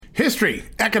History,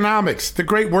 economics, the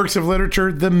great works of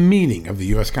literature, the meaning of the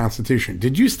U.S. Constitution.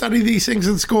 Did you study these things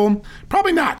in school?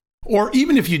 Probably not. Or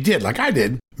even if you did, like I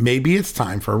did, maybe it's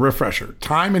time for a refresher.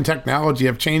 Time and technology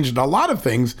have changed a lot of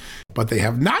things, but they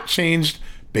have not changed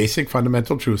basic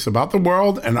fundamental truths about the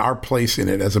world and our place in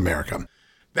it as America.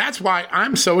 That's why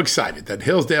I'm so excited that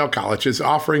Hillsdale College is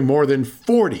offering more than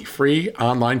 40 free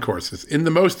online courses in the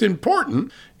most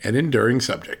important and enduring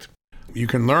subject. You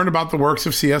can learn about the works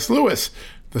of C.S. Lewis,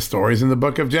 the stories in the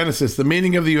book of Genesis, the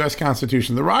meaning of the U.S.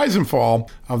 Constitution, the rise and fall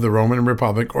of the Roman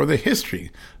Republic, or the history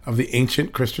of the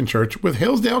ancient Christian church with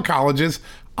Hillsdale College's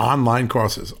online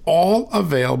courses, all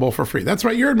available for free. That's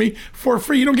right, you heard me, for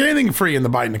free. You don't get anything free in the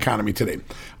Biden economy today.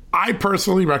 I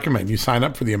personally recommend you sign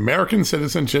up for the American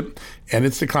Citizenship and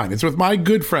Its Decline. It's with my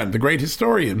good friend, the great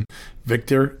historian,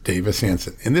 Victor Davis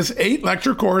Hanson. In this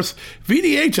 8-lecture course,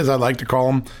 VDH, as I like to call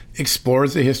him,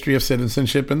 explores the history of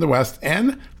citizenship in the West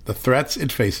and the threats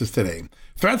it faces today.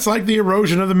 Threats like the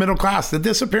erosion of the middle class, the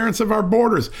disappearance of our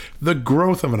borders, the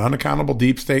growth of an unaccountable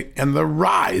deep state, and the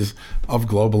rise of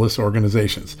globalist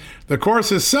organizations. The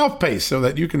course is self-paced so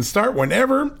that you can start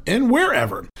whenever and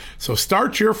wherever. So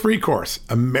start your free course,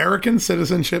 American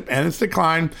Citizenship and Its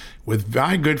Decline, with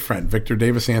my good friend, Victor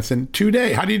Davis Hanson,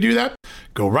 today. How do you do that?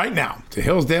 Go right now to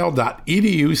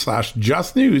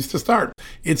hillsdale.edu/justnews to start.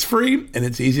 It's free and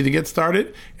it's easy to get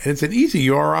started, and it's an easy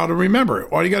URL to remember.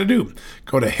 All you got to do,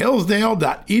 go to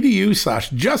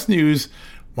hillsdale.edu/justnews.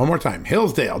 One more time,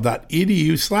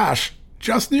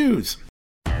 hillsdale.edu/justnews.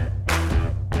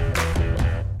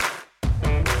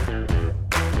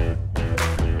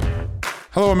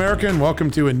 Hello, America, and welcome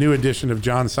to a new edition of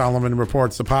John Solomon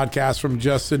Reports, the podcast from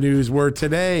Just the News, where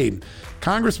today,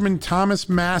 Congressman Thomas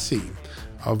Massie,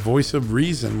 a voice of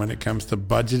reason when it comes to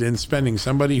budget and spending,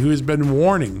 somebody who has been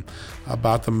warning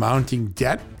about the mounting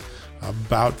debt,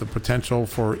 about the potential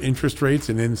for interest rates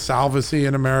and insolvency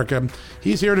in America.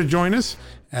 He's here to join us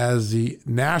as the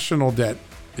national debt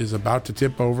is about to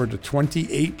tip over to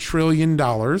 $28 trillion,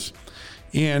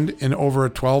 and in over a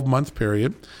 12-month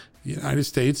period, the United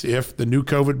States, if the new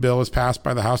COVID bill is passed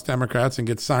by the House Democrats and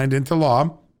gets signed into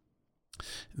law,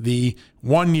 the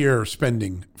one-year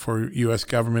spending for U.S.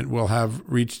 government will have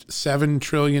reached $7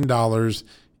 trillion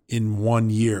in 1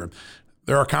 year.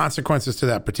 There are consequences to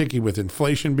that, particularly with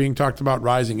inflation being talked about,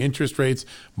 rising interest rates,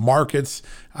 markets.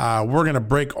 We're going to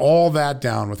break all that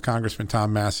down with Congressman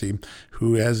Tom Massie,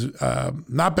 who has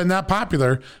not been that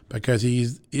popular because he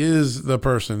is the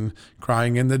person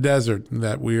crying in the desert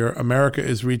that America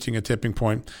is reaching a tipping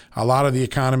point. A lot of the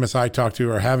economists I talk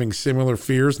to are having similar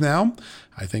fears now.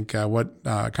 I think what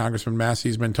Congressman Massie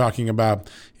has been talking about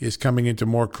is coming into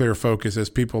more clear focus as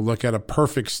people look at a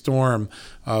perfect storm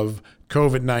of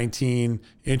COVID-19,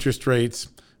 interest rates,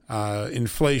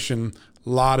 inflation, a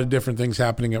lot of different things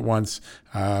happening at once.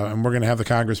 And we're going to have the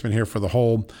congressman here for the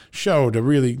whole show to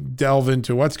really delve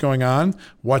into what's going on,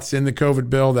 what's in the COVID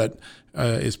bill that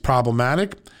is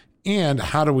problematic, and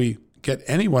how do we get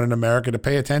anyone in America to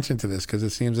pay attention to this, because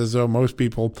it seems as though most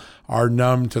people are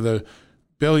numb to the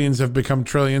billions have become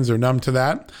trillions. They're numb to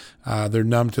that. They're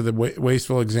numb to the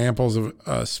wasteful examples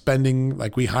of spending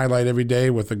like we highlight every day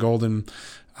with the Golden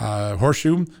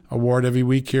Horseshoe Award every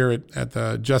week here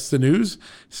at Just the News.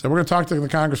 So we're going to talk to the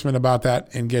congressman about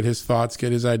that and get his thoughts,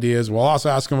 get his ideas. We'll also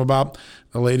ask him about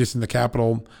the latest in the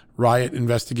Capitol riot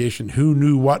investigation. Who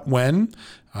knew what when?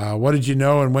 What did you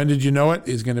know and when did you know it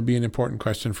is going to be an important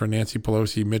question for Nancy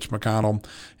Pelosi, Mitch McConnell,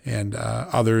 and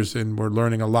others. And we're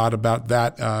learning a lot about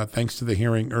that thanks to the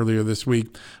hearing earlier this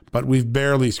week. But we've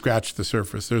barely scratched the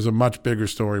surface. There's a much bigger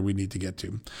story we need to get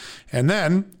to. And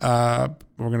then we're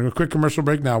going to go a quick commercial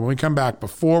break now. When we come back,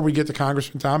 before we get to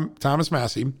Congressman Thomas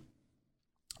Massie,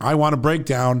 I want to break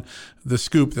down the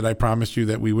scoop that I promised you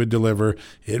that we would deliver.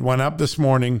 It went up this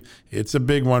morning. It's a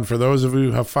big one. For those of you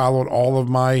who have followed all of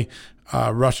my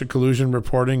Russia collusion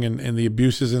reporting and the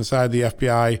abuses inside the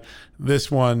FBI,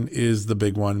 this one is the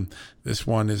big one. This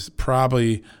one is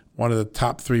probably one of the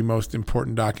top 3 most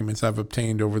important documents I've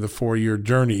obtained over the 4-year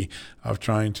journey of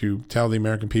trying to tell the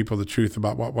American people the truth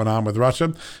about what went on with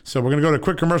Russia. So we're going to go to a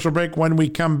quick commercial break. When we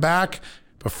come back,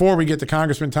 before we get to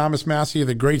Congressman Thomas Massie of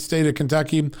the great state of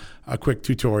Kentucky, a quick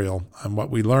tutorial on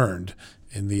what we learned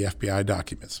in the FBI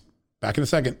documents. Back in a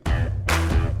second.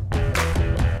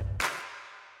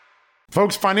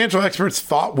 Folks, financial experts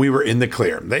thought we were in the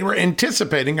clear. They were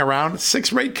anticipating around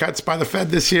 6 rate cuts by the Fed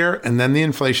this year, and then the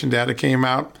inflation data came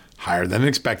out higher than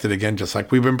expected again, just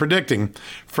like we've been predicting.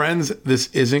 Friends, this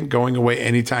isn't going away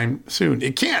anytime soon.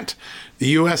 It can't. The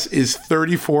U.S. is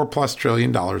 $34+ trillion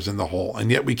in the hole,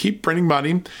 and yet we keep printing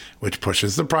money, which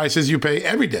pushes the prices you pay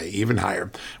every day even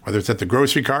higher, whether it's at the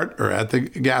grocery cart or at the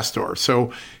gas store.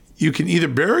 So You can either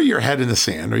bury your head in the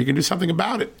sand or you can do something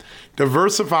about it.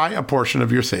 Diversify a portion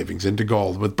of your savings into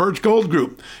gold with Birch Gold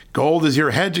Group. Gold is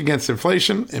your hedge against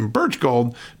inflation, and Birch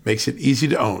Gold makes it easy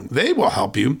to own. They will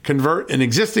help you convert an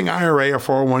existing IRA or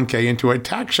 401k into a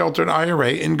tax-sheltered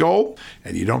IRA in gold,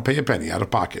 and you don't pay a penny out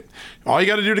of pocket. All you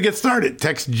got to do to get started,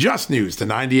 text Just News to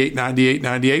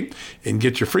 989898 and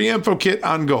get your free info kit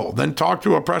on gold. Then talk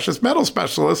to a precious metal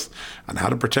specialist on how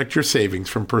to protect your savings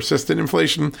from persistent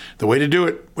inflation. The way to do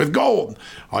it with gold.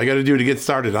 All you got to do to get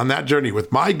started on that journey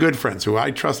with my good friends who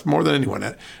I trust more than anyone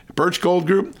at Birch Gold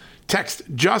Group, text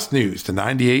Just News to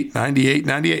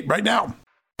 989898 right now.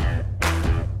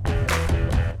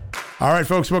 All right,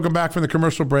 folks, welcome back from the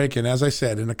commercial break. And as I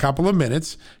said, in a couple of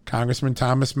minutes, Congressman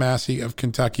Thomas Massie of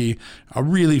Kentucky, a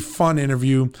really fun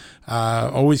interview,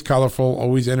 always colorful,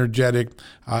 always energetic,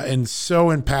 and so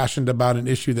impassioned about an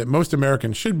issue that most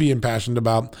Americans should be impassioned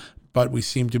about, but we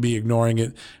seem to be ignoring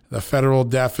it. The federal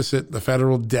deficit, the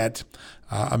federal debt,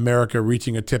 America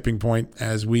reaching a tipping point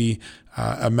as we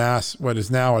amass what is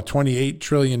now a $28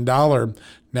 trillion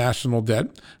national debt,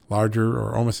 larger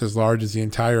or almost as large as the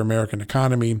entire American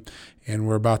economy. And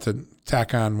we're about to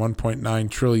tack on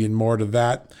 1.9 trillion more to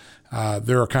that.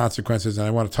 There are consequences, and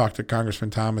I want to talk to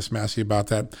Congressman Thomas Massie about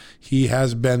that. He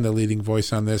has been the leading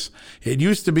voice on this. It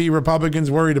used to be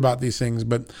Republicans worried about these things,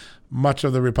 but much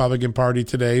of the Republican Party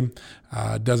today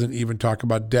doesn't even talk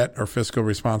about debt or fiscal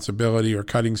responsibility or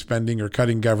cutting spending or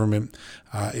cutting government.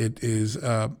 It is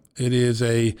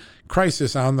a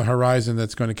crisis on the horizon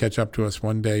that's going to catch up to us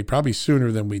one day, probably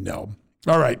sooner than we know.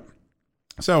 All right.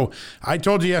 So I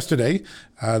told you yesterday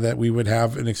that we would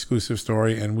have an exclusive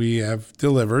story, and we have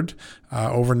delivered.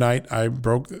 Overnight, I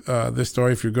broke this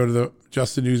story. If you go to the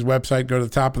Just the News website, go to the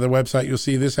top of the website, you'll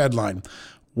see this headline.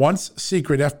 Once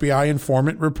secret FBI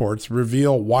informant reports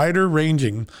reveal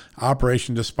wider-ranging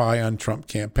operation to spy on Trump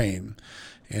campaign.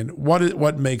 And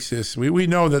what makes this? We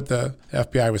know that the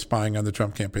FBI was spying on the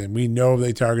Trump campaign. We know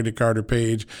they targeted Carter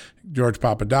Page, George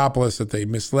Papadopoulos, that they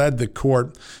misled the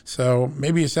court. So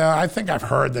maybe you say, I think I've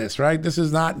heard this, right? This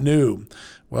is not new.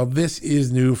 Well, this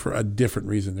is new for a different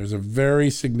reason. There's a very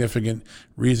significant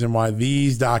reason why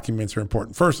these documents are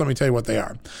important. First, let me tell you what they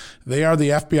are. They are the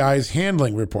FBI's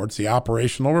handling reports, the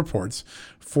operational reports,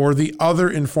 for the other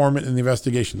informant in the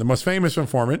investigation. The most famous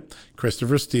informant,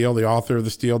 Christopher Steele, the author of the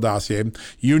Steele dossier.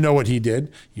 You know what he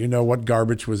did. You know what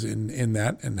garbage was in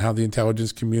that and how the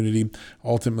intelligence community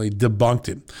ultimately debunked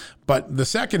it. But the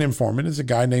second informant is a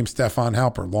guy named Stefan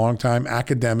Halper, longtime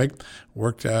academic,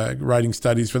 worked writing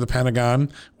studies for the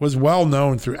Pentagon, was well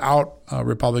known throughout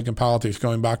Republican politics,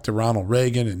 going back to Ronald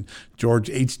Reagan and George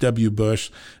H.W.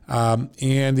 Bush. And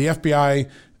the FBI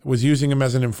was using him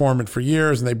as an informant for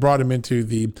years, and they brought him into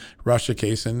the Russia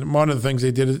case. And one of the things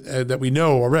they did that we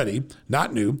know already,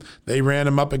 not new, they ran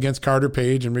him up against Carter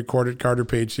Page and recorded Carter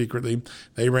Page secretly.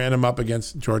 They ran him up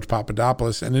against George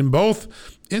Papadopoulos. And in both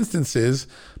instances,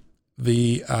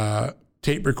 the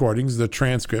tape recordings, the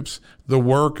transcripts, the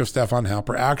work of Stefan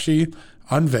Halper actually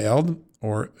unveiled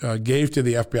or gave to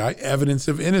the FBI evidence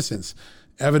of innocence,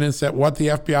 evidence that what the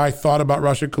FBI thought about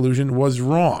Russia collusion was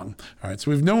wrong. All right,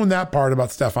 so we've known that part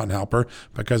about Stefan Halper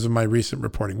because of my recent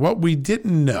reporting. What we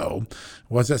didn't know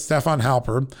was that Stefan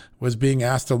Halper was being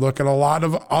asked to look at a lot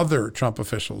of other Trump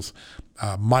officials,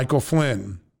 Michael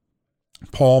Flynn,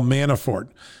 Paul Manafort,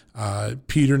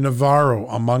 Peter Navarro,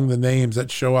 among the names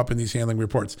that show up in these handling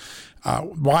reports.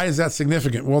 Why is that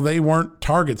significant? Well, they weren't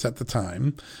targets at the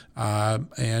time.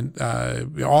 And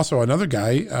also another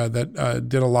guy that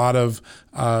did a lot of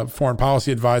foreign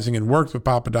policy advising and worked with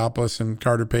Papadopoulos and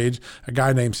Carter Page, a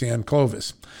guy named Sam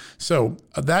Clovis. So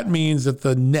that means that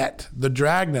the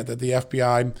dragnet that the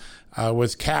FBI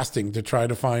was casting to try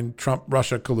to find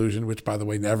Trump-Russia collusion, which, by the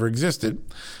way, never existed,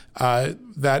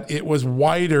 that it was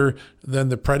wider than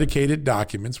the predicated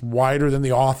documents, wider than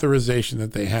the authorization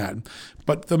that they had.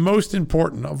 But the most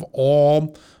important of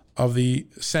all of the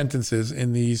sentences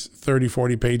in these 30,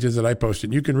 40 pages that I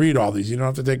posted, you can read all these. You don't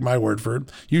have to take my word for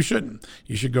it. You shouldn't.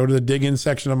 You should go to the dig in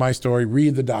section of my story,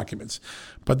 read the documents.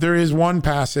 But there is one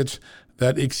passage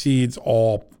that exceeds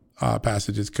all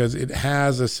passages because it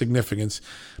has a significance.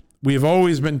 We've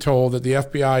always been told that the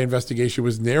FBI investigation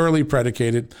was narrowly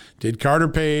predicated. Did Carter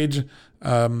Page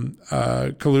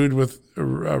collude with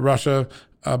Russia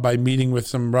by meeting with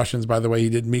some Russians? By the way, he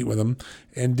did meet with them.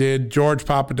 And did George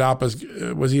Papadopoulos,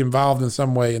 was he involved in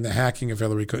some way in the hacking of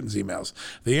Hillary Clinton's emails?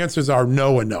 The answers are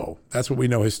no and no. That's what we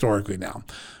know historically now.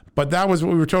 But that was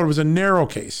what we were told was a narrow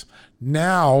case.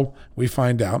 Now we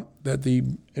find out that the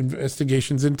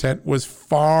investigation's intent was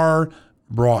far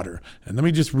broader. And let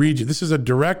me just read you. This is a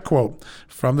direct quote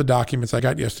from the documents I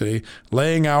got yesterday,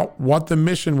 laying out what the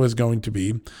mission was going to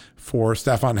be for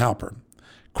Stefan Halper.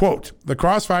 Quote, the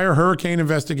Crossfire Hurricane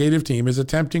investigative team is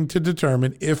attempting to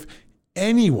determine if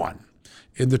anyone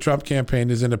in the Trump campaign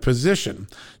is in a position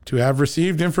to have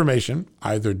received information,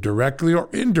 either directly or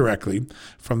indirectly,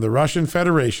 from the Russian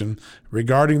Federation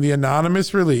regarding the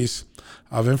anonymous release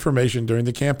of information during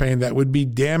the campaign that would be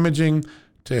damaging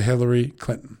to Hillary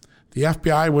Clinton. The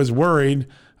FBI was worried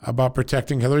about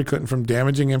protecting Hillary Clinton from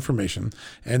damaging information,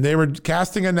 and they were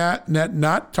casting a net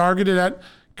not targeted at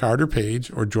Carter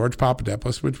Page or George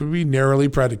Papadopoulos, which would be narrowly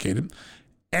predicated.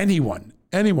 Anyone,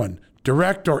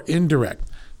 direct or indirect.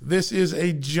 This is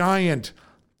a giant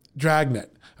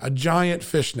dragnet, a giant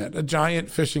fishnet, a giant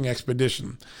fishing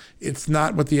expedition. It's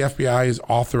not what the FBI is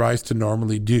authorized to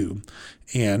normally do.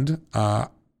 And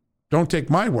don't take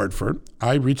my word for it.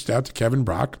 I reached out to Kevin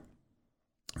Brock,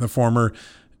 the former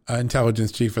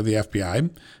intelligence chief of the FBI.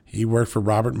 He worked for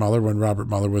Robert Mueller when Robert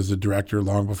Mueller was the director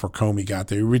long before Comey got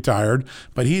there. He retired,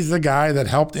 but he's the guy that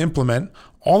helped implement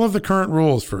all of the current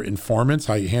rules for informants,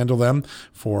 how you handle them,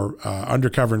 for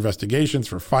undercover investigations,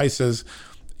 for FISAs.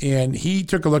 And he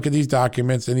took a look at these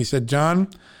documents and he said, John,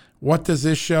 what does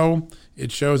this show?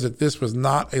 It shows that this was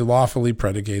not a lawfully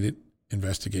predicated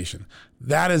investigation.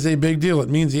 That is a big deal. It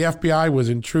means the FBI was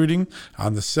intruding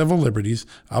on the civil liberties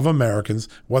of Americans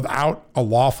without a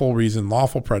lawful reason,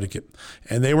 lawful predicate.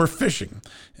 And they were fishing.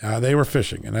 And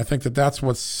I think that that's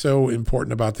what's so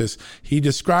important about this. He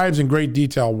describes in great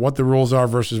detail what the rules are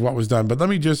versus what was done. But let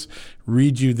me just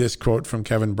read you this quote from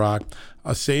Kevin Brock,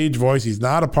 a sage voice. He's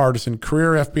not a partisan,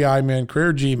 career FBI man,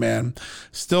 career G man,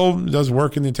 still does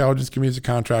work in the intelligence community as a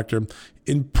contractor.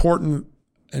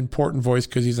 Important voice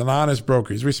because he's an honest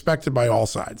broker. He's respected by all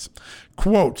sides.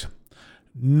 Quote,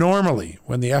 normally,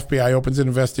 when the FBI opens an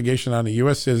investigation on a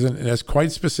U.S. citizen, it has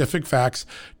quite specific facts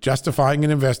justifying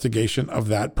an investigation of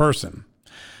that person.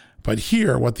 But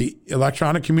here, what the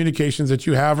electronic communications that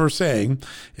you have are saying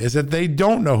is that they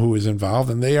don't know who is involved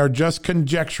and they are just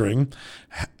conjecturing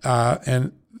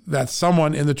and that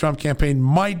someone in the Trump campaign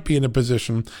might be in a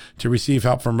position to receive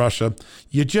help from Russia.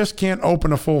 You just can't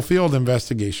open a full field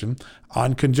investigation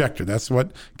on conjecture. That's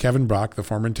what Kevin Brock, the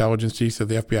former intelligence chief of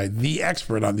the FBI, the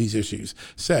expert on these issues,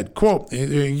 said. Quote,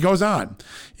 he goes on,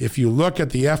 if you look at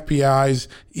the FBI's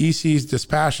ECs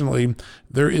dispassionately,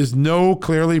 there is no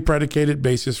clearly predicated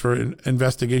basis for an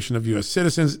investigation of U.S.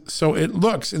 citizens, so it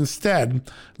looks instead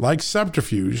like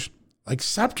subterfuge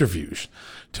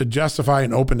to justify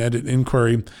an open-ended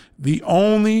inquiry. The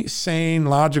only sane,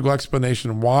 logical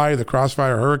explanation why the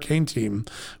Crossfire Hurricane team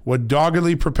would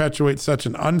doggedly perpetuate such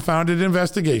an unfounded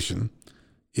investigation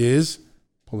is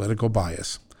political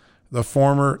bias. The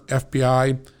former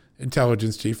FBI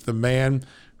intelligence chief, the man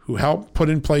who helped put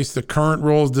in place the current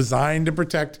rules designed to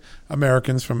protect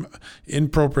Americans from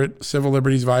inappropriate civil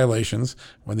liberties violations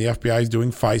when the FBI is doing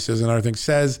FISAs and other things,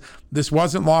 says this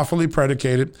wasn't lawfully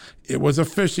predicated. It was a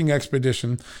fishing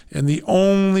expedition. And the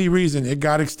only reason it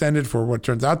got extended for what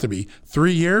turns out to be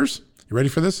 3 years, you ready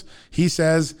for this? He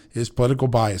says is political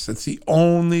bias. That's the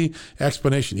only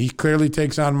explanation. He clearly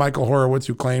takes on Michael Horowitz,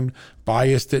 who claimed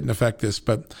bias didn't affect this.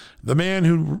 But the man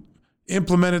who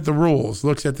implemented the rules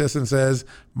looks at this and says,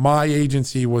 my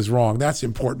agency was wrong. That's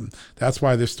important. That's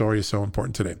why this story is so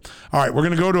important today. All right, we're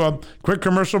going to go to a quick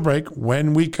commercial break.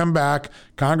 When we come back,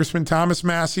 Congressman Thomas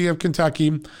Massie of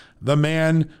Kentucky, the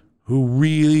man who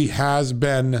really has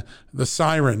been the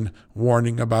siren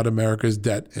warning about America's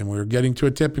debt. And we're getting to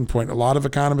a tipping point. A lot of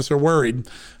economists are worried.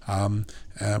 So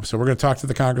we're going to talk to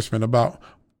the congressman about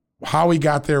how we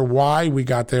got there, why we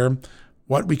got there,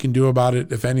 what we can do about it,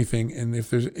 if anything, and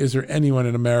is there anyone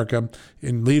in America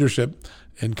in leadership,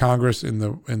 in Congress, in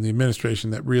the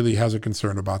administration that really has a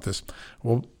concern about this.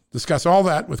 We'll discuss all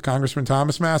that with Congressman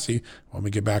Thomas Massie when we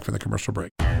get back from the commercial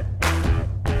break.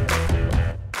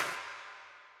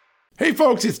 Hey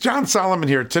folks, it's John Solomon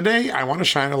here. Today, I want to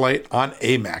shine a light on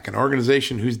AMAC, an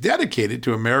organization who's dedicated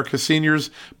to America's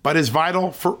seniors, but is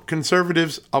vital for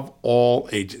conservatives of all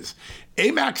ages.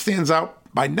 AMAC stands out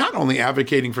by not only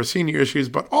advocating for senior issues,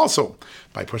 but also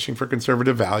by pushing for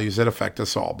conservative values that affect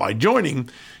us all. By joining,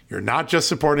 you're not just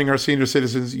supporting our senior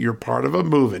citizens, you're part of a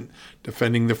movement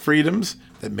defending the freedoms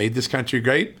that made this country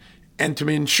great and to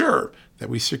ensure that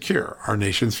we secure our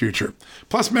nation's future.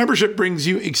 Plus, membership brings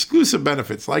you exclusive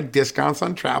benefits like discounts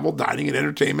on travel, dining, and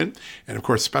entertainment, and of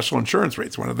course, special insurance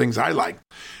rates, one of the things I like.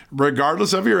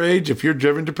 Regardless of your age, if you're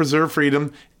driven to preserve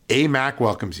freedom, AMAC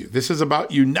welcomes you. This is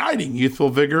about uniting youthful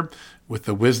vigor with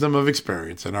the wisdom of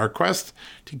experience in our quest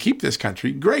to keep this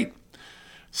country great.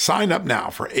 Sign up now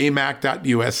for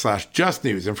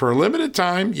amac.us/justnews. And for a limited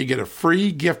time, you get a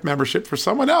free gift membership for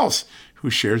someone else who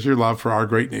shares your love for our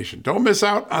great nation. Don't miss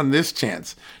out on this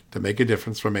chance to make a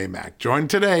difference from AMAC. Join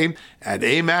today at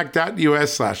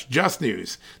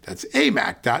amac.us/justnews. That's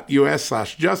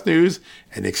amac.us/justnews,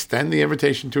 and extend the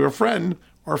invitation to a friend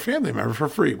or family member for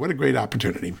free. What a great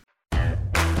opportunity.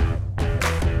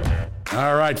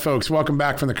 All right, folks, welcome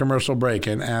back from the commercial break.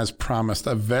 And as promised,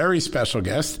 a very special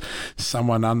guest,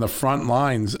 someone on the front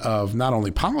lines of not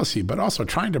only policy, but also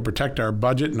trying to protect our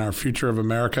budget and our future of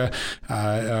America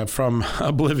from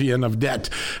oblivion of debt.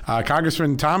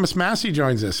 Congressman Thomas Massie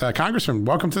joins us. Congressman,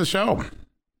 welcome to the show.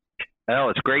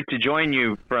 Well, it's great to join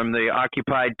you from the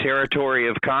occupied territory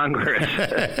of Congress.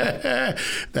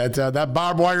 That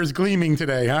barbed wire is gleaming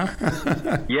today, huh?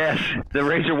 Yes, the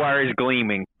razor wire is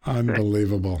gleaming.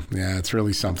 Unbelievable. Yeah, it's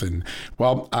really something.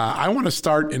 Well, I want to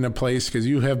start in a place because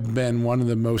you have been one of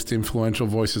the most influential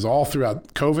voices all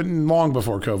throughout COVID and long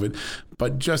before COVID,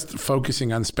 but just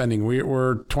focusing on spending.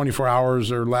 We're 24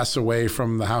 hours or less away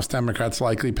from the House Democrats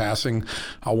likely passing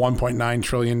a $1.9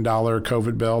 trillion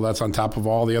COVID bill. That's on top of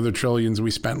all the other trillions we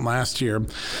spent last year.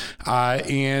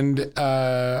 And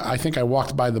I think I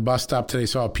walked by the bus stop today,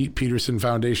 saw a Pete Peterson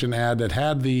Foundation ad that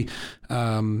had the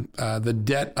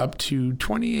debt up to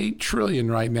 $28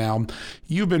 trillion right now.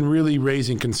 You've been really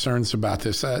raising concerns about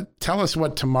this. Tell us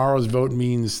what tomorrow's vote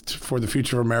means for the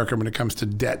future of America when it comes to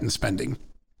debt and spending.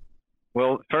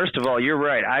 Well, first of all, you're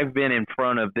right. I've been in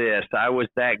front of this. I was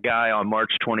that guy on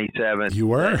March 27th. You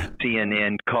were?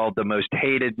 CNN called the most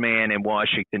hated man in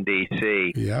Washington,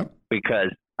 D.C. Yep. Because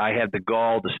I had the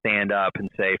gall to stand up and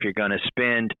say, if you're going to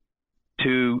spend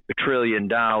 $2 trillion,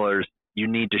 you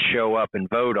need to show up and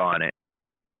vote on it.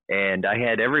 And I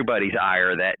had everybody's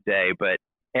ire that day.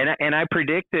 And I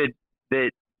predicted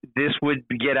that this would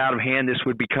get out of hand. This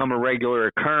would become a regular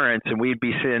occurrence, and we'd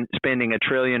be spending $1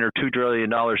 trillion or $2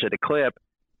 trillion at a clip.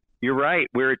 You're right.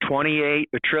 We're at 28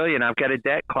 trillion. I've got a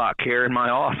debt clock here in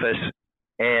my office,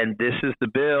 and this is the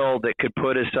bill that could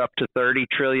put us up to $30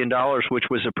 trillion, which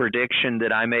was a prediction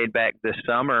that I made back this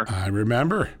summer. I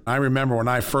remember when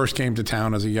I first came to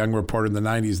town as a young reporter in the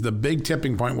 90s, the big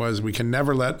tipping point was we can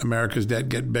never let America's debt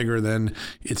get bigger than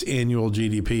its annual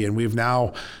GDP. And we've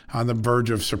now on the verge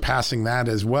of surpassing that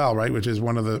as well, right? Which is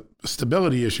one of the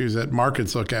stability issues that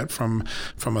markets look at from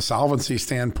a solvency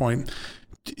standpoint.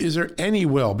 Is there any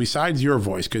will, besides your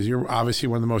voice, because you're obviously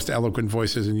one of the most eloquent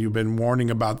voices and you've been warning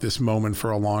about this moment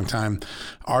for a long time,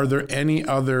 are there any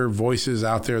other voices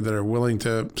out there that are willing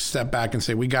to step back and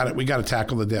say, we got to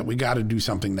tackle the debt, we got to do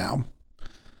something now?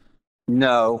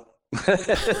 No.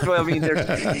 Well, I mean,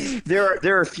 there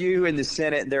are a few in the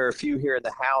Senate and there are a few here in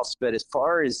the House, but as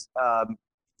far as,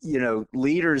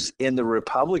 leaders in the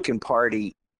Republican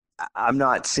Party, I'm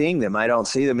not seeing them. I don't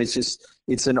see them.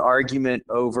 It's an argument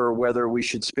over whether we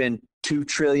should spend $2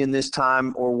 trillion this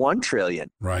time or $1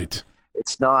 trillion. Right.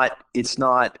 It's not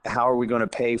how are we going to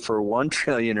pay for $1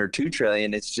 trillion or $2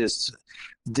 trillion. It's just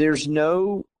there's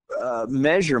no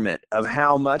measurement of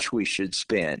how much we should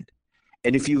spend.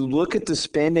 And if you look at the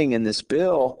spending in this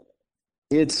bill,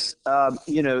 it's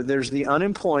there's the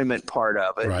unemployment part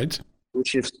of it, right?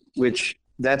 Which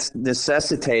that's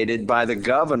necessitated by the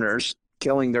governors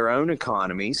killing their own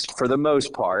economies for the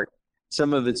most part.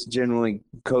 Some of it's generally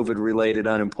COVID-related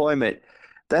unemployment.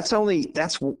 That's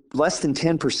less than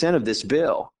 10% of this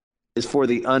bill is for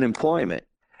the unemployment.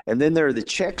 And then there are the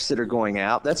checks that are going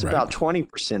out. That's right. About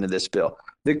 20% of this bill.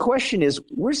 The question is,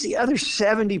 where's the other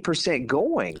 70%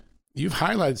 going? You've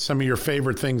highlighted some of your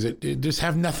favorite things that just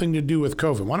have nothing to do with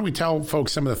COVID. Why don't we tell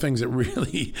folks some of the things that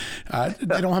really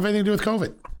they don't have anything to do with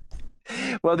COVID?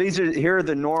 Well, here are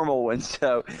the normal ones.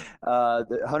 So,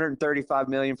 the $135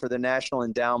 million for the National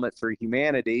Endowment for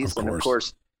Humanities, and of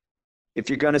course, if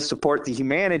you're going to support the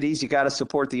humanities, you got to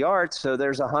support the arts. So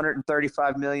there's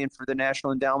 $135 million for the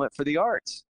National Endowment for the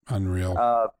Arts. Unreal.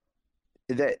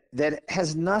 That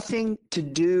has nothing to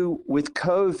do with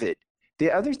COVID.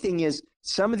 The other thing is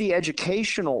some of the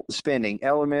educational spending,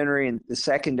 elementary and the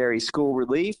secondary school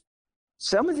relief.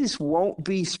 Some of this won't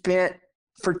be spent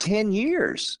for 10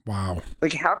 years. Wow.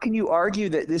 Like, how can you argue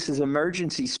that this is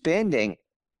emergency spending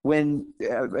when,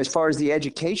 as far as the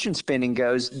education spending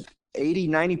goes,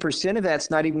 80-90% of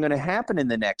that's not even going to happen in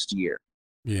the next year?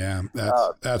 Yeah,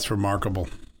 that's remarkable.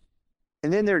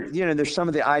 And then there's some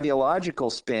of the ideological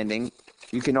spending.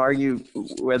 You can argue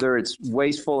whether it's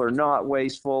wasteful or not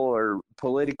wasteful, or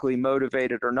politically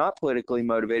motivated or not politically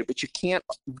motivated, but you can't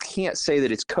say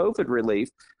that it's COVID relief.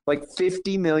 Like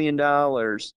 $50 million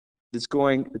that's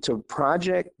going to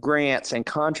project grants and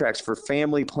contracts for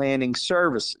family planning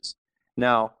services.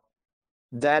 Now,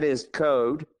 that is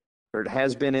code or it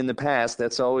has been in the past.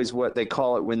 That's always what they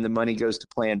call it when the money goes to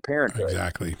Planned Parenthood.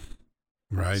 Exactly.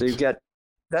 Right. So you've got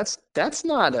that's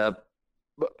not a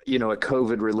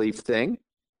COVID relief thing.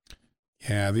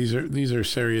 Yeah, these are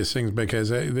serious things because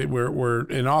we're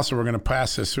going to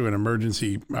pass this through an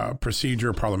emergency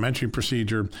procedure, parliamentary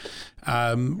procedure.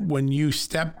 When you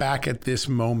step back at this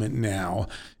moment now,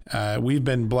 we've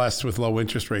been blessed with low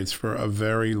interest rates for a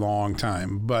very long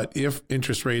time. But if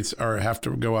interest rates have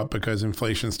to go up because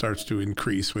inflation starts to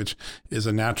increase, which is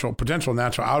a potential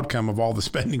natural outcome of all the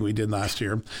spending we did last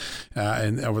year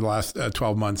and over the last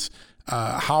 12 months,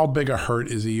 how big a hurt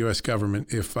is the U.S.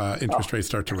 government if interest rates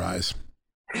start to rise?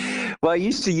 Well, I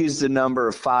used to use the number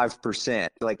of 5%.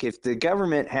 Like if the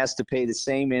government has to pay the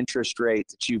same interest rate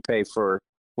that you pay for,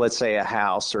 let's say, a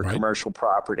house or commercial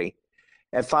property,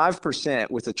 at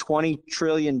 5% with a $20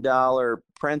 trillion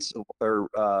principal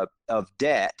of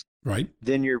debt, right?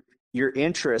 Then your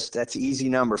interest, that's an easy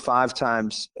number. 5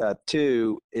 times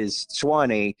 2 is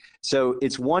 20. So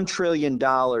it's $1 trillion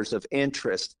of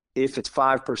interest if it's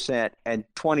 5% and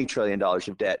 $20 trillion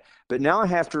of debt. But now I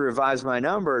have to revise my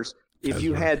numbers. If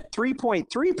you had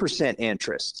 3.3%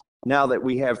 interest, now that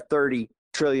we have $30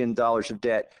 trillion of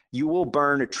debt, you will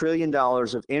burn $1 trillion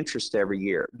of interest every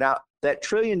year. Now, that $1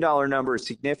 trillion number is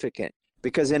significant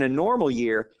because in a normal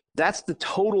year, that's the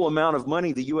total amount of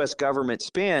money the U.S. government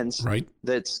spends. Right.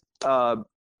 That's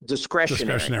discretionary.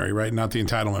 Discretionary, right? Not the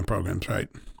entitlement programs, right?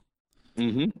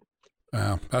 Mm-hmm.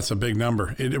 Wow, that's a big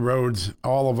number. It erodes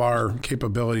all of our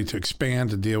capability to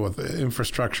expand, to deal with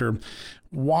infrastructure.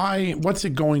 What's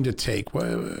it going to take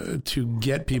to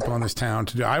get people in this town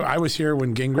to do? I was here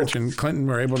when Gingrich and Clinton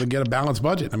were able to get a balanced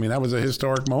budget. I mean, that was a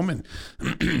historic moment.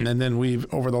 And then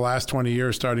over the last 20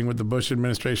 years, starting with the Bush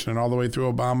administration and all the way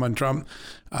through Obama and Trump,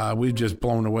 we've just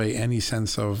blown away any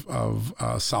sense of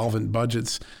solvent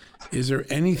budgets. Is there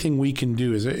anything we can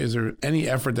do? Is there any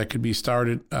effort that could be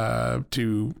started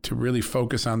to really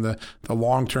focus on the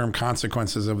long-term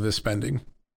consequences of this spending?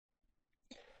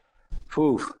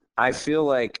 Whew. I feel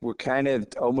like we're kind of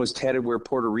almost headed where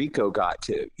Puerto Rico got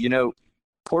to.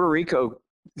 Puerto Rico,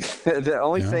 the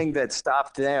only thing that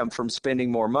stopped them from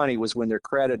spending more money was when their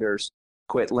creditors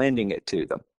quit lending it to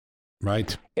them.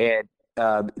 Right. And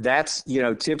that's,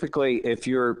 typically if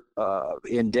you're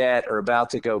in debt or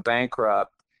about to go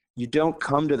bankrupt, you don't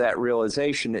come to that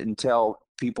realization until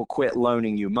people quit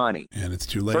loaning you money. And it's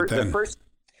too late then.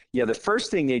 The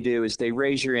first thing they do is they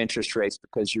raise your interest rates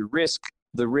because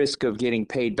the risk of getting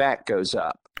paid back goes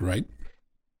up. Right.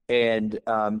 And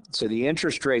so the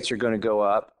interest rates are going to go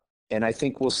up. And I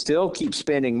think we'll still keep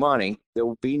spending money. There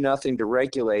will be nothing to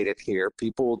regulate it here.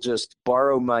 People will just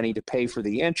borrow money to pay for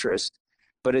the interest.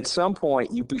 But at some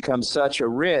point, you become such a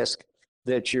risk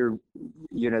that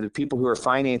the people who are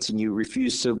financing you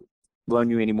refuse to loan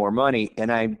you any more money.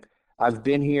 And I've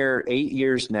been here 8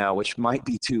 years now, which might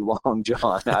be too long,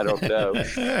 John. I don't know.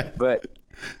 But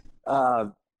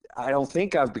I don't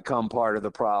think I've become part of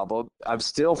the problem. I'm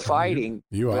still fighting.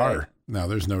 You are. No,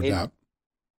 there's no doubt.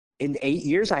 In 8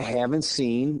 years, I haven't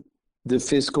seen the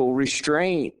fiscal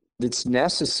restraint that's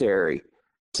necessary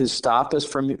to stop us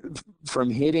from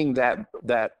hitting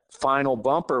that final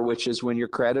bumper, which is when your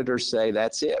creditors say,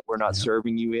 that's it, we're not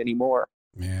serving you anymore.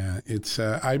 Yeah, it's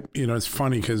it's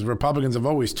funny because Republicans have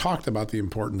always talked about the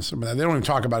importance. I mean, they don't even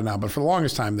talk about it now, but for the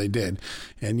longest time they did.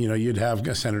 And you'd have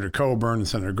Senator Coburn and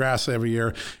Senator Grassley every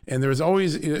year, and there was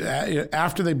always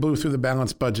after they blew through the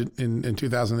balanced budget in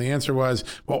 2000, the answer was,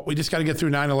 well, we just got to get through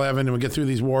 9/11 and we get through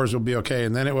these wars, we'll be okay.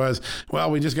 And then it was,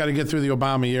 well, we just got to get through the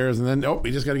Obama years, and then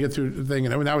we just got to get through the thing.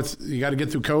 And now you got to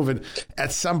get through COVID.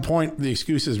 At some point, the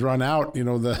excuses run out.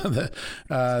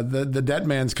 The debt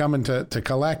man's coming to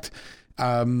collect.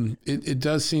 It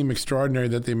does seem extraordinary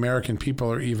that the American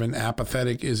people are even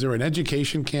apathetic. Is there an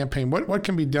education campaign? What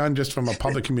can be done just from a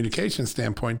public communication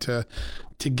standpoint to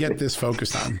get this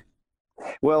focused on?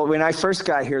 Well, when I first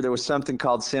got here, there was something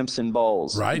called Simpson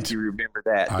Bowles. Right. If you remember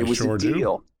that. I it was sure a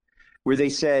deal do. where they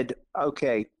said,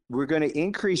 okay, we're going to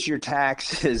increase your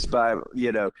taxes by,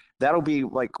 that'll be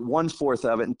like 1/4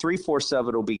 of it, and 3/4 of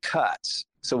it will be cuts.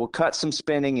 So we'll cut some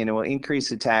spending and it will increase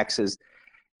the taxes.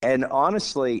 And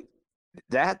honestly,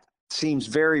 that seems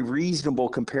very reasonable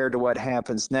compared to what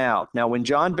happens now. Now, when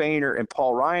John Boehner and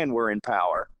Paul Ryan were in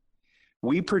power,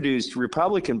 we produced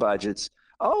Republican budgets.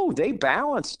 Oh, they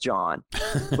balanced, John.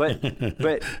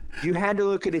 But you had to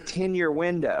look at a 10-year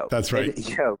window. That's right.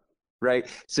 And, right.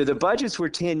 So the budgets were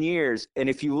 10 years. And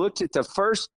if you looked at the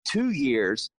first 2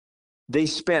 years, they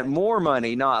spent more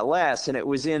money, not less. And it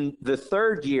was in the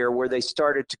third year where they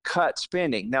started to cut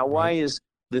spending. Now, why is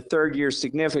the third year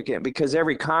significant? Because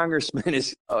every congressman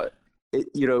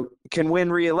can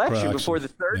win re-election Production. before the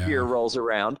third Yeah. year rolls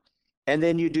around. And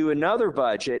then you do another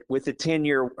budget with a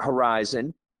 10-year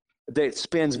horizon that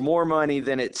spends more money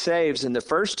than it saves in the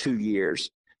first 2 years.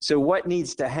 So what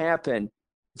needs to happen?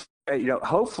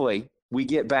 Hopefully we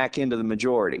get back into the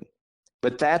majority,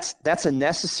 but that's a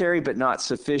necessary but not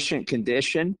sufficient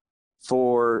condition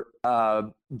for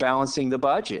balancing the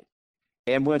budget.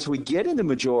 And once we get in the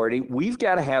majority, we've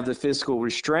got to have the fiscal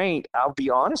restraint. I'll be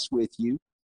honest with you.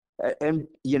 And,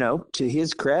 to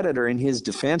his credit or in his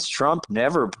defense, Trump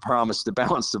never promised to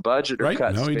balance the budget or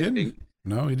cut spending.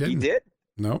 No, he didn't. He did.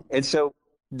 No. And so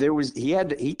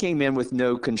he came in with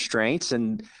no constraints.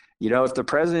 And, if the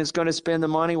president's going to spend the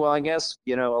money, well, I guess,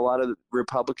 a lot of the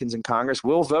Republicans in Congress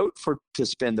will vote to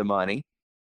spend the money.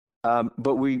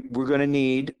 But we're going to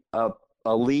need a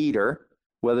leader,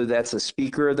 whether that's a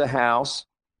Speaker of the House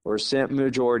or a Senate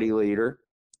Majority Leader,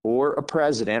 or a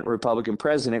president, Republican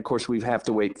president. Of course, we have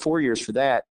to wait 4 years for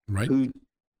that. Right.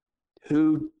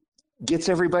 Who gets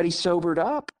everybody sobered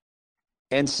up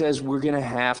and says we're going to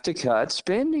have to cut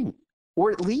spending,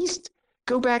 or at least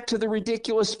go back to the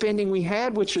ridiculous spending we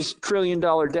had, which is $1 trillion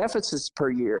deficits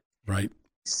per year. Right.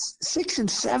 $6 and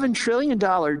 $7 trillion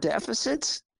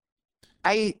deficits.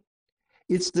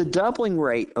 It's the doubling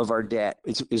rate of our debt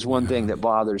is one thing that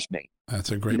bothers me.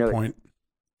 That's a great point.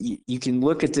 You can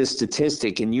look at this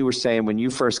statistic, and you were saying when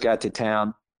you first got to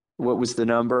town, what was the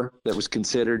number that was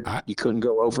considered you couldn't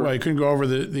go over? Well, you couldn't go over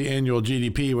the annual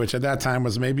GDP, which at that time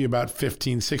was maybe about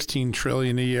 16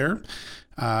 trillion a year.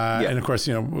 And of course,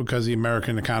 because the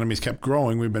American economy's kept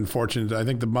growing, we've been fortunate. I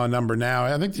think the number now,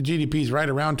 I think the GDP is right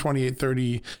around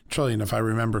 28-30 trillion, if I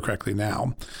remember correctly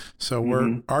now.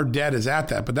 So our debt is at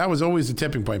that, but that was always the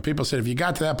tipping point. People said, if you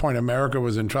got to that point, America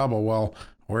was in trouble. Well,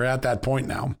 we're at that point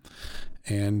now.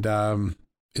 And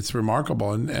it's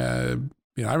remarkable. And,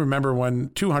 I remember when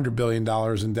 $200 billion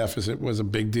in deficit was a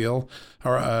big deal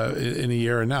or in a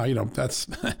year. And now, that's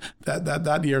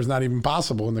that year is not even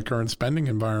possible in the current spending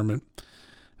environment.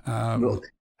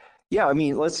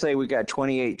 Let's say we got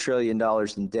 $28 trillion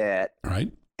in debt.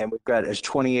 Right. And we've got a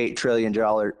 $28 trillion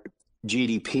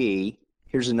GDP.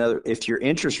 Here's another, if your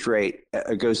interest rate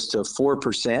goes to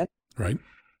 4%. Right.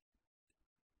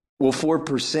 Well,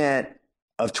 4%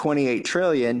 of 28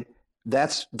 trillion,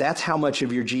 that's how much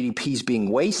of your GDP is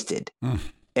being wasted.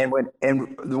 And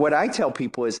what I tell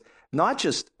people is not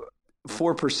just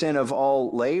 4% of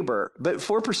all labor, but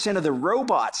 4% of the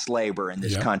robots' labor in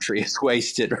this country is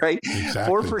wasted, right?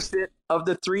 Exactly. 4% of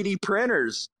the 3D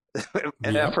printers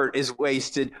and effort is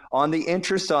wasted on the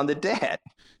interest on the debt.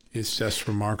 It's just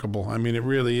remarkable. I mean, it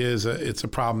really is. It's a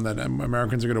problem that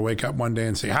Americans are going to wake up one day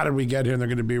and say, how did we get here? And they're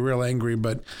going to be real angry.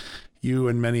 But you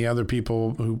and many other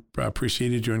people who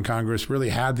preceded you in Congress really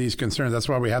had these concerns. That's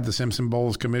why we had the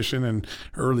Simpson-Bowles Commission and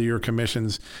earlier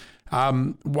commissions.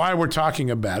 Why we're talking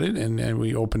about it, and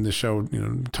we opened the show,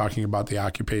 talking about the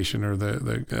occupation or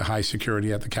the high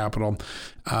security at the Capitol.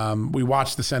 We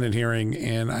watched the Senate hearing,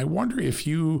 and I wonder if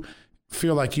you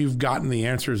feel like you've gotten the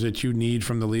answers that you need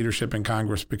from the leadership in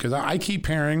Congress, because I keep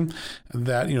hearing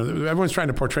that, everyone's trying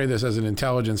to portray this as an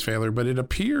intelligence failure, but it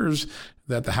appears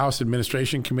that the House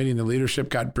Administration Committee and the leadership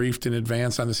got briefed in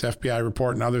advance on this FBI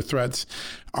report and other threats.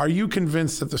 Are you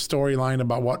convinced that the storyline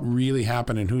about what really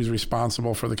happened and who's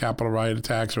responsible for the Capitol riot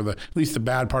attacks, or at least the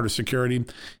bad part of security,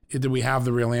 do we have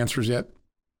the real answers yet?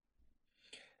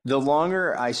 The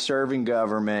longer I serve in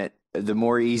government, the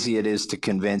more easy it is to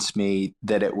convince me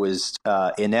that it was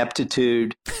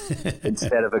ineptitude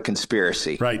instead of a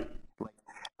conspiracy. Right.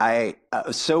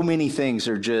 So many things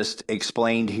are just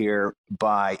explained here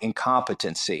by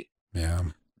incompetency. Yeah.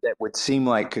 That would seem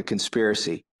like a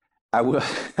conspiracy. I will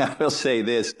say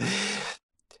this,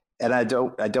 and I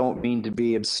don't mean to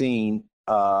be obscene,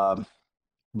 but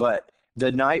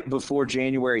the night before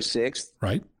January 6th,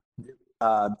 right.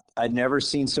 I'd never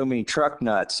seen so many truck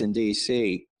nuts in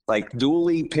D.C., like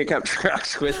dually pickup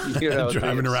trucks with,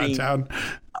 driving around town,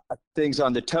 things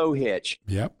on the tow hitch.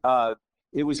 Yep.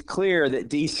 It was clear that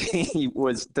D.C.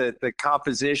 was the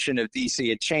composition of D.C.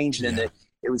 had changed, and that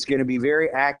it was going to be very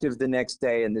active the next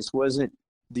day. And this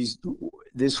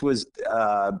was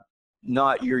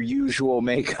not your usual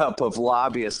makeup of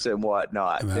lobbyists and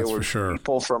whatnot. That's there were for sure.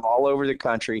 People from all over the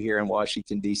country here in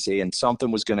Washington, D.C., and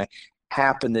something was going to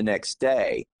happen the next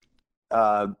day.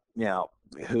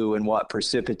 Who and what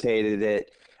precipitated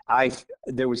it.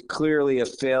 There was clearly a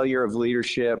failure of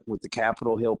leadership with the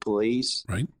Capitol Hill Police.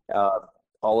 Right.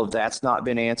 All of that's not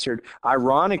been answered.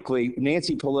 Ironically,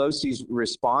 Nancy Pelosi's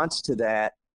response to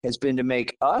that has been to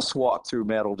make us walk through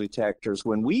metal detectors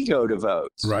when we go to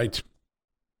votes. Right.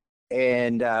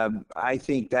 And I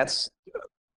think that's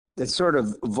it's sort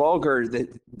of vulgar that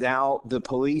now the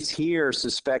police here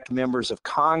suspect members of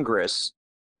Congress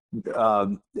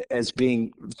as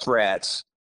being threats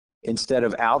instead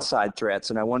of outside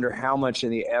threats. And I wonder how much of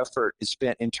the effort is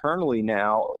spent internally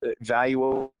now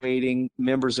evaluating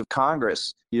members of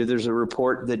Congress. There's a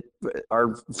report that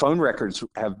our phone records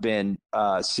have been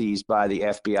seized by the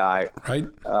FBI right,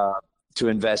 to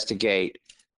investigate.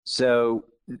 So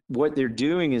what they're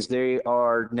doing is they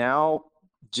are now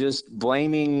just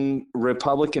blaming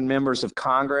Republican members of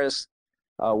Congress.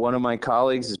 One of my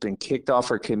colleagues has been kicked off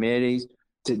her committees.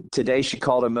 Today she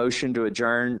called a motion to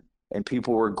adjourn, and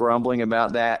people were grumbling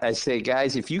about that. I say,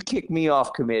 guys, if you kick me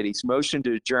off committees, motion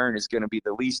to adjourn is going to be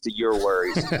the least of your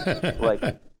worries.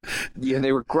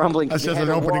 They were grumbling. That's just an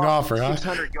opening offer,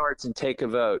 600 yards and take a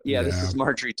vote. Yeah, this is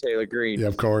Marjorie Taylor Greene. Yeah,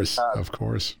 of course.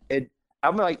 And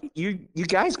I'm like, you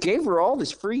guys gave her all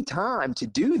this free time to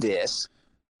do this.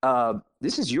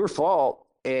 This is your fault.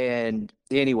 And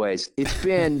anyways, it's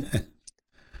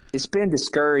been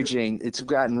discouraging. It's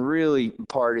gotten really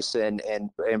partisan,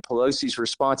 and Pelosi's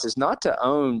response is not to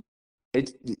own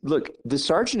it. Look, the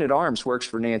sergeant at arms works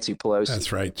for Nancy Pelosi.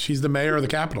 That's right. She's the mayor of the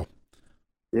Capitol.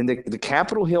 And the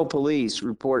Capitol Hill Police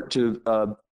report to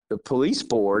the police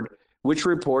board, which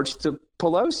reports to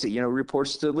Pelosi,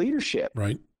 reports to leadership.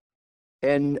 Right.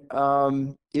 And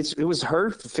it was her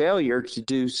failure to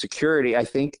do security. I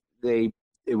think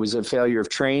it was a failure of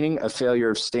training, a failure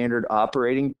of standard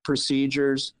operating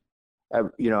procedures.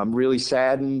 I'm really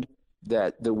saddened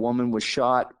that the woman was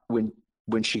shot when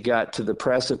she got to the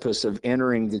precipice of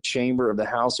entering the chamber of the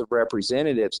House of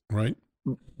Representatives. Right.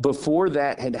 Before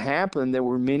that had happened, there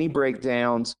were many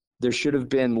breakdowns. There should have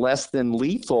been less than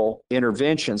lethal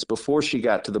interventions before she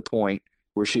got to the point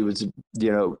where she was,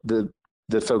 the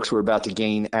folks were about to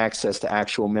gain access to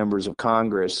actual members of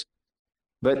Congress.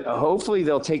 But hopefully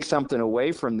they'll take something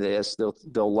away from this.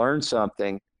 They'll learn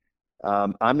something.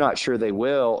 I'm not sure they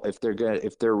will if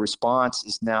their response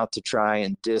is now to try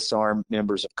and disarm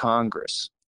members of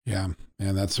Congress. Yeah,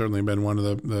 and that's certainly been one of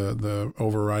the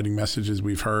overriding messages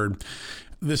we've heard.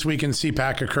 This weekend,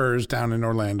 CPAC occurs down in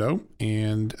Orlando,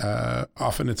 and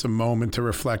often it's a moment to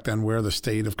reflect on where the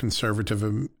state of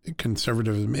conservatism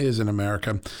is in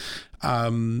America.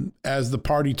 As the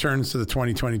party turns to the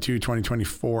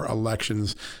 2022-2024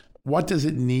 elections, what does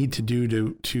it need to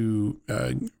do to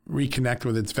reconnect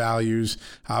with its values?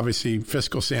 Obviously,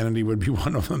 fiscal sanity would be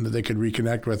one of them that they could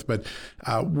reconnect with. But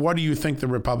what do you think the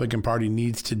Republican Party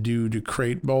needs to do to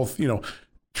create both,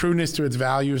 trueness to its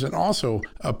values and also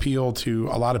appeal to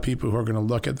a lot of people who are going to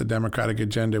look at the Democratic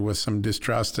agenda with some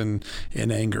distrust and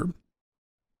anger?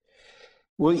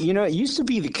 Well, it used to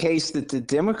be the case that the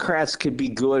Democrats could be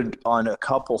good on a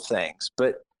couple things,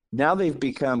 but now they've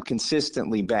become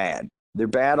consistently bad. They're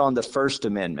bad on the First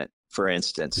Amendment, for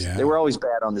instance. Yeah. They were always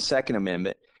bad on the Second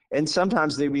Amendment. And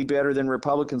sometimes they'd be better than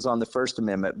Republicans on the First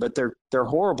Amendment, but they're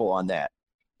horrible on that.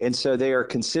 And so they are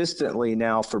consistently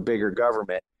now for bigger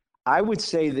government. I would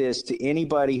say this to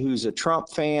anybody who's a Trump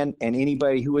fan and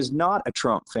anybody who is not a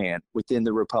Trump fan within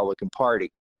the Republican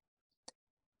Party.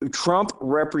 Trump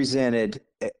represented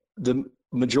the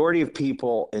majority of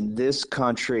people in this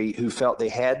country who felt they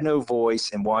had no voice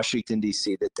in Washington,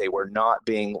 D.C., that they were not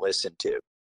being listened to.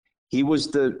 He was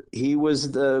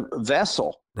the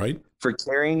vessel, right, for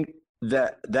carrying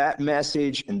that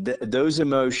message and those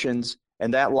emotions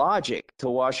and that logic to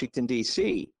Washington,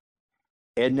 D.C.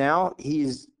 And now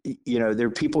there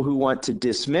are people who want to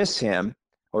dismiss him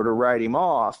or to write him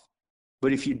off.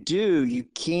 But if you do, you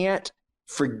can't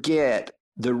forget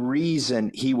the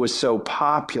reason he was so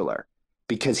popular,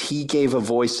 because he gave a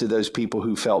voice to those people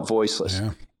who felt voiceless.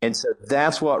 Yeah. And so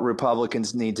that's what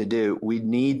Republicans need to do. We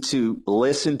need to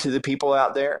listen to the people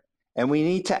out there, and we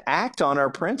need to act on our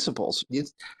principles.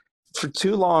 For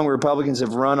too long, Republicans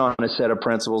have run on a set of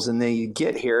principles, and they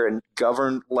get here and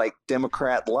govern like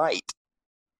Democrat light.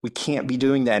 We can't be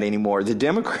doing that anymore. The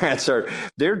Democrats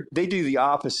they do the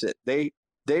opposite.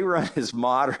 They run as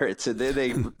moderates, and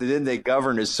then they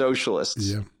govern as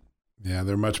socialists. Yeah,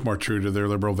 they're much more true to their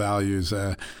liberal values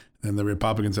than the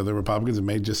Republicans are. The Republicans have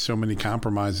made just so many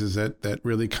compromises that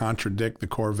really contradict the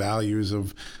core values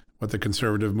of what the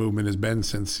conservative movement has been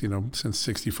since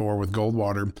 64 with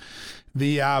Goldwater.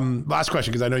 The last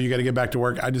question, because I know you got to get back to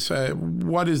work.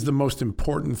 What is the most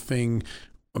important thing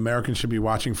Americans should be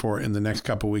watching for in the next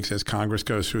couple of weeks as Congress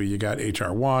goes through? You got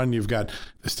H.R. 1, you've got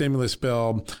the stimulus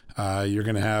bill. You're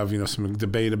going to have some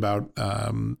debate about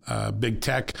big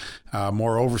tech,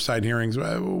 more oversight hearings.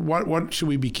 What should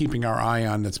we be keeping our eye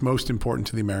on that's most important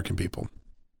to the American people?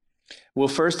 Well,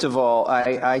 first of all,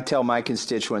 I tell my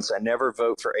constituents I never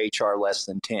vote for H.R. less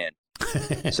than 10.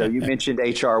 So you mentioned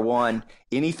HR1.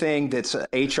 Anything that's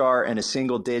HR and a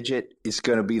single digit is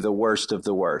going to be the worst of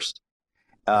the worst.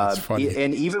 That's funny.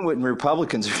 And even when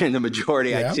Republicans are in the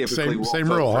majority, I typically won't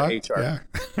vote rule, for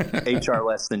huh? HR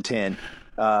less than 10,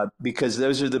 because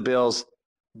those are the bills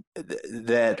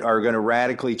that are going to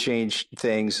radically change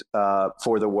things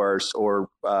for the worse. Or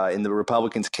in the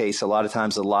Republicans' case, a lot of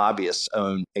times the lobbyists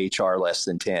own HR less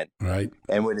than 10. Right.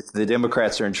 And when the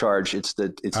Democrats are in charge, it's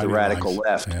the radical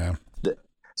left. Yeah.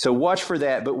 So watch for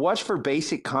that, but watch for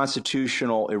basic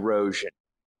constitutional erosion.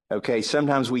 Okay,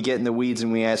 sometimes we get in the weeds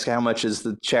and we ask, how much is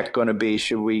the check going to be?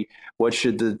 What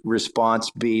should the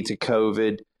response be to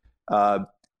COVID? I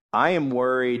am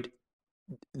worried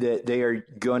that they are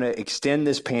going to extend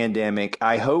this pandemic.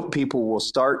 I hope people will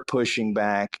start pushing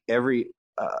back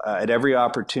at every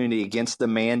opportunity against the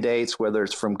mandates, whether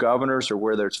it's from governors or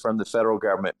whether it's from the federal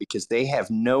government, because they have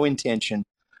no intention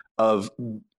of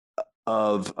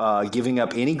giving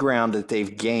up any ground that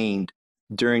they've gained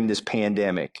during this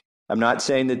pandemic. I'm not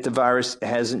saying that the virus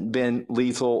hasn't been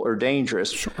lethal or dangerous,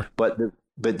 sure, but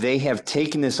they have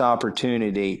taken this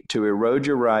opportunity to erode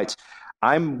your rights.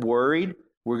 I'm worried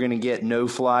we're going to get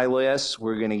no-fly lists.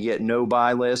 We're going to get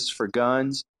no-buy lists for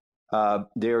guns.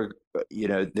 They've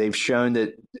shown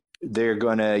that they're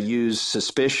going to use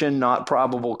suspicion, not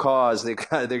probable cause. They've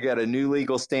got a new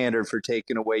legal standard for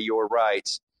taking away your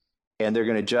rights, and they're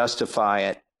going to justify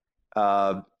it.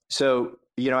 So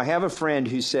I have a friend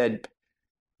who said,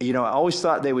 I always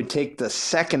thought they would take the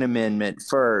Second Amendment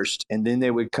first, and then they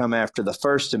would come after the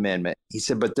First Amendment. He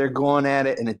said, but they're going at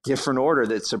it in a different order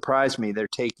that surprised me. They're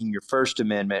taking your First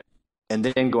Amendment and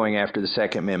then going after the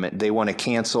Second Amendment. They want to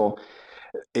cancel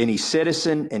any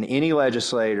citizen and any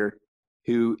legislator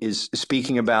who is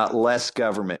speaking about less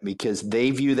government, because they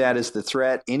view that as the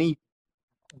threat. Any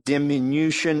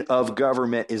diminution of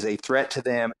government is a threat to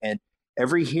them. And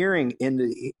every hearing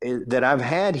that I've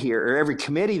had here, or every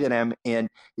committee that I'm in,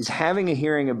 is having a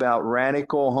hearing about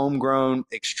radical, homegrown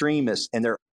extremists. And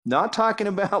they're not talking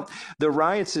about the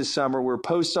riots this summer where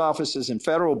post offices and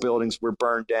federal buildings were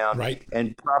burned down, right,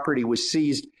 and property was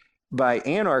seized by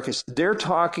anarchists. They're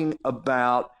talking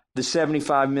about the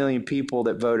 75 million people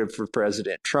that voted for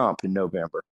President Trump in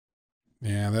November.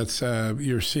 Yeah, that's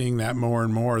you're seeing that more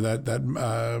and more, that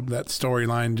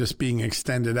storyline just being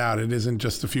extended out. It isn't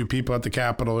just a few people at the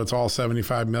Capitol. It's all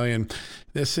 75 million.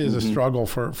 This is a struggle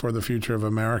for the future of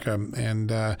America.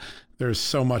 And there's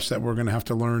so much that we're going to have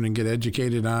to learn and get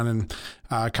educated on.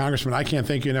 And Congressman, I can't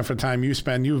thank you enough for the time you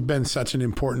spend. You've been such an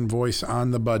important voice on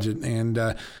the budget, and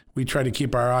we try to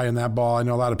keep our eye on that ball. I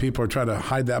know a lot of people are trying to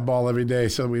hide that ball every day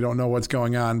so we don't know what's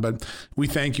going on, but we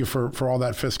thank you for all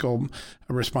that fiscal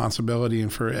responsibility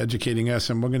and for educating us.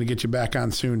 And we're going to get you back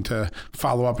on soon to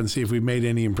follow up and see if we've made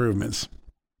any improvements.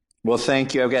 Well,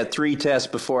 thank you. I've got 3 tests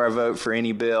before I vote for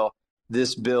any bill.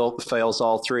 This bill fails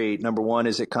all 3. Number 1,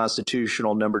 is it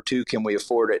constitutional? Number 2, can we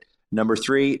afford it? Number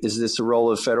 3, is this the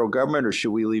role of the federal government, or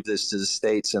should we leave this to the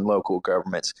states and local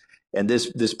governments? And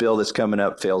this bill that's coming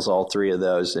up fails all 3 of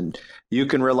those. And you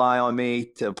can rely on me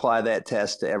to apply that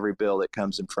test to every bill that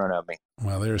comes in front of me.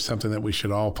 Well, there's something that we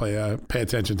should all pay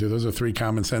attention to. Those are 3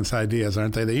 common sense ideas,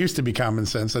 aren't they? They used to be common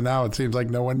sense, and now it seems like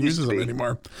no one uses them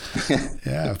anymore.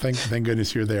 Yeah, thank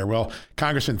goodness you're there. Well,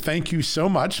 Congressman, thank you so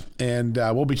much, and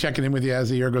we'll be checking in with you as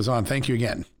the year goes on. Thank you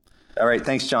again. All right.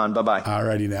 Thanks, John. Bye-bye. All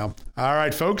righty now. All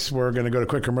right, folks, we're going to go to a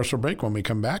quick commercial break. When we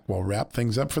come back, we'll wrap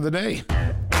things up for the day.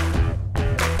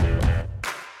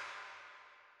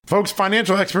 Folks,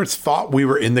 financial experts thought we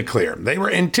were in the clear. They were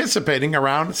anticipating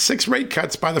around 6 rate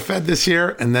cuts by the Fed this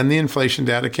year, and then the inflation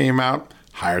data came out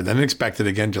higher than expected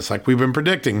again, just like we've been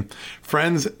predicting.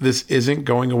 Friends, this isn't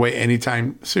going away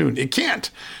anytime soon. It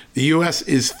can't. The U.S.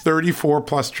 is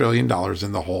 $34+ trillion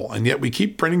in the hole, and yet we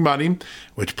keep printing money,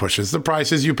 which pushes the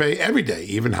prices you pay every day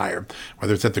even higher,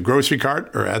 whether it's at the grocery cart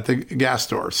or at the gas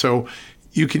store. So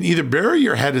you can either bury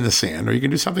your head in the sand or you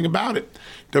can do something about it.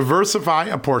 Diversify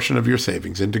a portion of your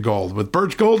savings into gold with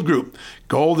Birch Gold Group.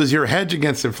 Gold is your hedge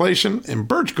against inflation, and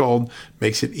Birch Gold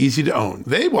makes it easy to own.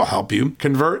 They will help you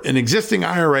convert an existing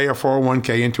IRA or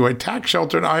 401k into a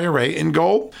tax-sheltered IRA in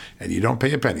gold, and you don't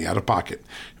pay a penny out of pocket.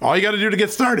 All you got to do to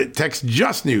get started, text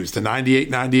Just News to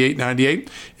 989898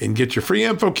 and get your free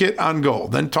info kit on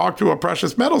gold. Then talk to a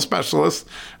precious metal specialist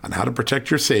on how to protect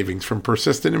your savings from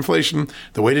persistent inflation.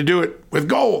 The way to do it with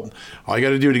gold. All you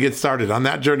got to do to get started on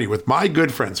that journey with my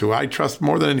good friends who I trust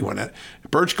more than anyone at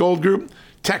Birch Gold Group,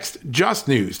 text Just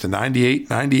News to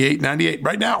 989898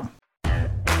 right now.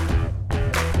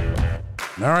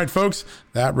 All right, folks,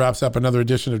 that wraps up another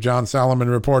edition of John Solomon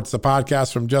Reports, the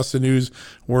podcast from Just the News.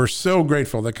 We're so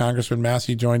grateful that Congressman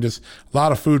Massie joined us. A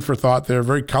lot of food for thought there,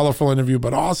 very colorful interview,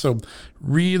 but also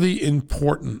really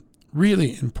important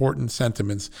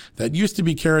sentiments that used to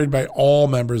be carried by all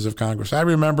members of Congress. I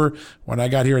remember when I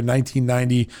got here in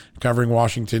 1990 covering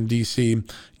Washington, D.C.,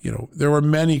 there were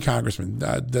many congressmen.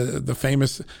 The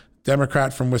famous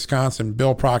Democrat from Wisconsin,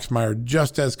 Bill Proxmire,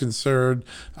 just as concerned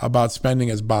about spending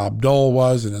as Bob Dole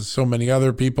was and as so many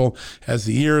other people. As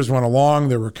the years went along,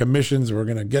 there were commissions that were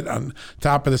going to get on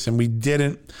top of this, and we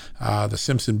didn't. The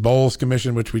Simpson-Bowles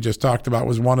Commission, which we just talked about,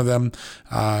 was one of them.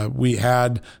 We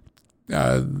had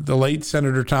the late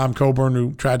Senator Tom Coburn,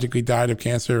 who tragically died of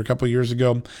cancer a couple of years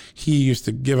ago. He used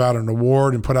to give out an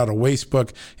award and put out a waste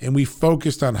book, and we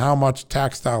focused on how much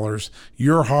tax dollars,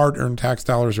 your hard-earned tax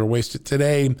dollars, are wasted.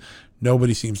 Today,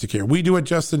 nobody seems to care. We do it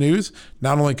Just the News,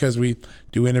 not only because we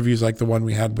do interviews like the one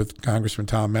we had with Congressman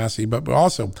Tom Massie, but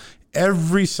also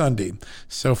every Sunday,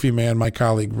 Sophie Mann, my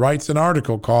colleague, writes an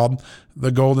article called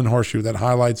The Golden Horseshoe that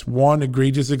highlights one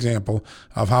egregious example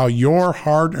of how your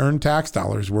hard-earned tax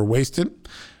dollars were wasted.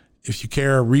 If you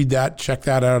care, read that. Check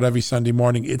that out every Sunday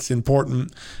morning. It's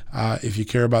important. If you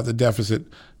care about the deficit,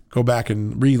 go back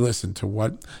and re-listen to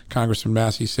what Congressman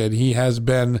Massie said. He has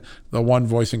been the one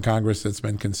voice in Congress that's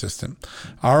been consistent.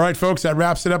 All right, folks, that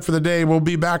wraps it up for the day. We'll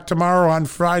be back tomorrow on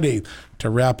Friday to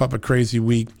wrap up a crazy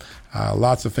week.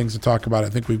 Lots of things to talk about. I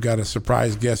think we've got a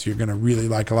surprise guest you're going to really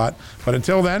like a lot. But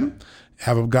until then,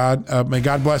 may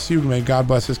God bless you. May God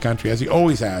bless this country, as he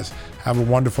always has. Have a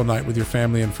wonderful night with your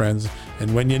family and friends.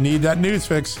 And when you need that news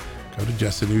fix, go to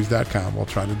justthenews.com. We'll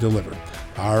try to deliver.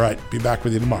 All right, be back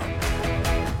with you tomorrow.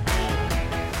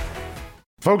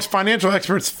 Folks, financial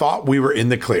experts thought we were in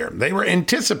the clear. They were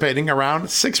anticipating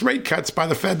around 6 rate cuts by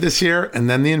the Fed this year, and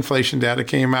then the inflation data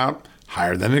came out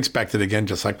higher than expected again,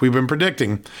 just like we've been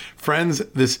predicting. Friends,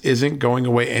 this isn't going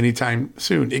away anytime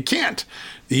soon. It can't.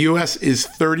 The U.S. is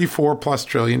 $34+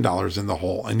 trillion in the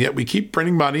hole, and yet we keep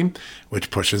printing money, which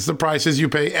pushes the prices you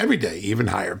pay every day even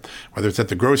higher, whether it's at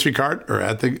the grocery cart or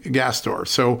at the gas store.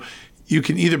 So you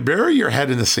can either bury your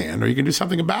head in the sand or you can do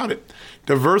something about it.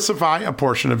 Diversify a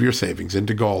portion of your savings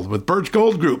into gold with Birch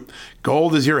Gold Group.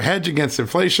 Gold is your hedge against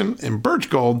inflation, and Birch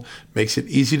Gold makes it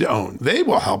easy to own. They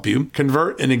will help you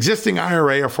convert an existing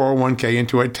IRA or 401k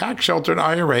into a tax-sheltered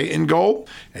IRA in gold,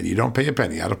 and you don't pay a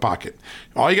penny out of pocket.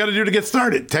 All you got to do to get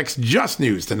started, text Just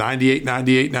News to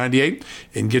 989898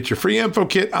 and get your free info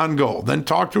kit on gold. Then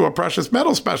talk to a precious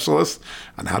metal specialist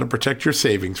on how to protect your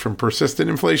savings from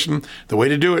persistent inflation. The way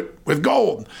to do it with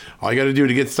gold. All you got to do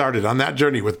to get started on that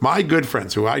journey with my good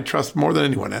friends who I trust more than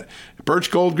anyone at Birch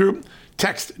Gold Group,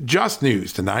 text Just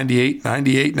News to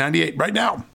 989898 right now.